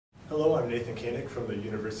Hello, I'm Nathan Koenig from the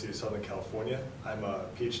University of Southern California. I'm a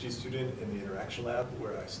PhD student in the Interaction Lab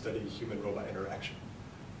where I study human-robot interaction.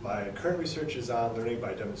 My current research is on learning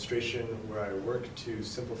by demonstration, where I work to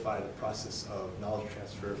simplify the process of knowledge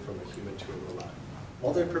transfer from a human to a robot.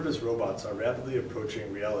 Multi-purpose robots are rapidly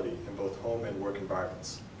approaching reality in both home and work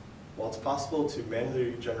environments. While it's possible to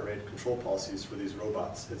manually generate control policies for these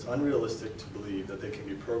robots, it's unrealistic to believe that they can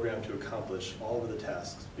be programmed to accomplish all of the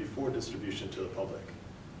tasks before distribution to the public.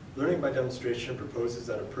 Learning by demonstration proposes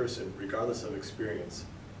that a person, regardless of experience,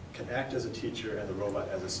 can act as a teacher and the robot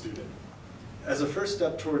as a student. As a first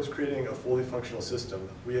step towards creating a fully functional system,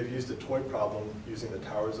 we have used a toy problem using the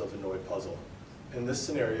Towers of Hanoi puzzle. In this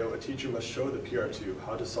scenario, a teacher must show the PR2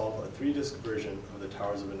 how to solve a 3-disc version of the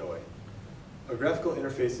Towers of Hanoi. A graphical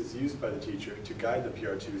interface is used by the teacher to guide the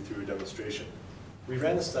PR2 through a demonstration. We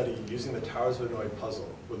ran a study using the Towers of Hanoi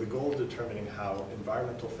puzzle with the goal of determining how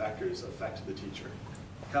environmental factors affected the teacher.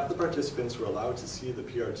 Half the participants were allowed to see the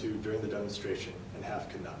PR2 during the demonstration, and half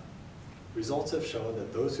could not. Results have shown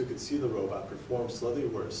that those who could see the robot performed slightly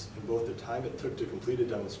worse in both the time it took to complete a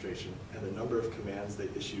demonstration and the number of commands they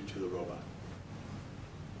issued to the robot.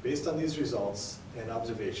 Based on these results and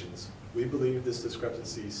observations, we believe this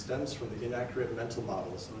discrepancy stems from the inaccurate mental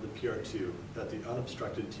models of the PR2 that the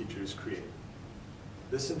unobstructed teachers create.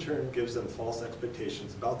 This in turn gives them false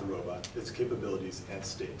expectations about the robot, its capabilities, and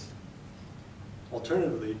state.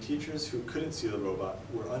 Alternatively, teachers who couldn't see the robot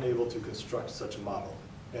were unable to construct such a model,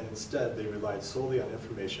 and instead they relied solely on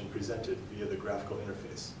information presented via the graphical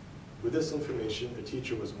interface. With this information, a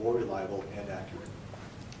teacher was more reliable and accurate.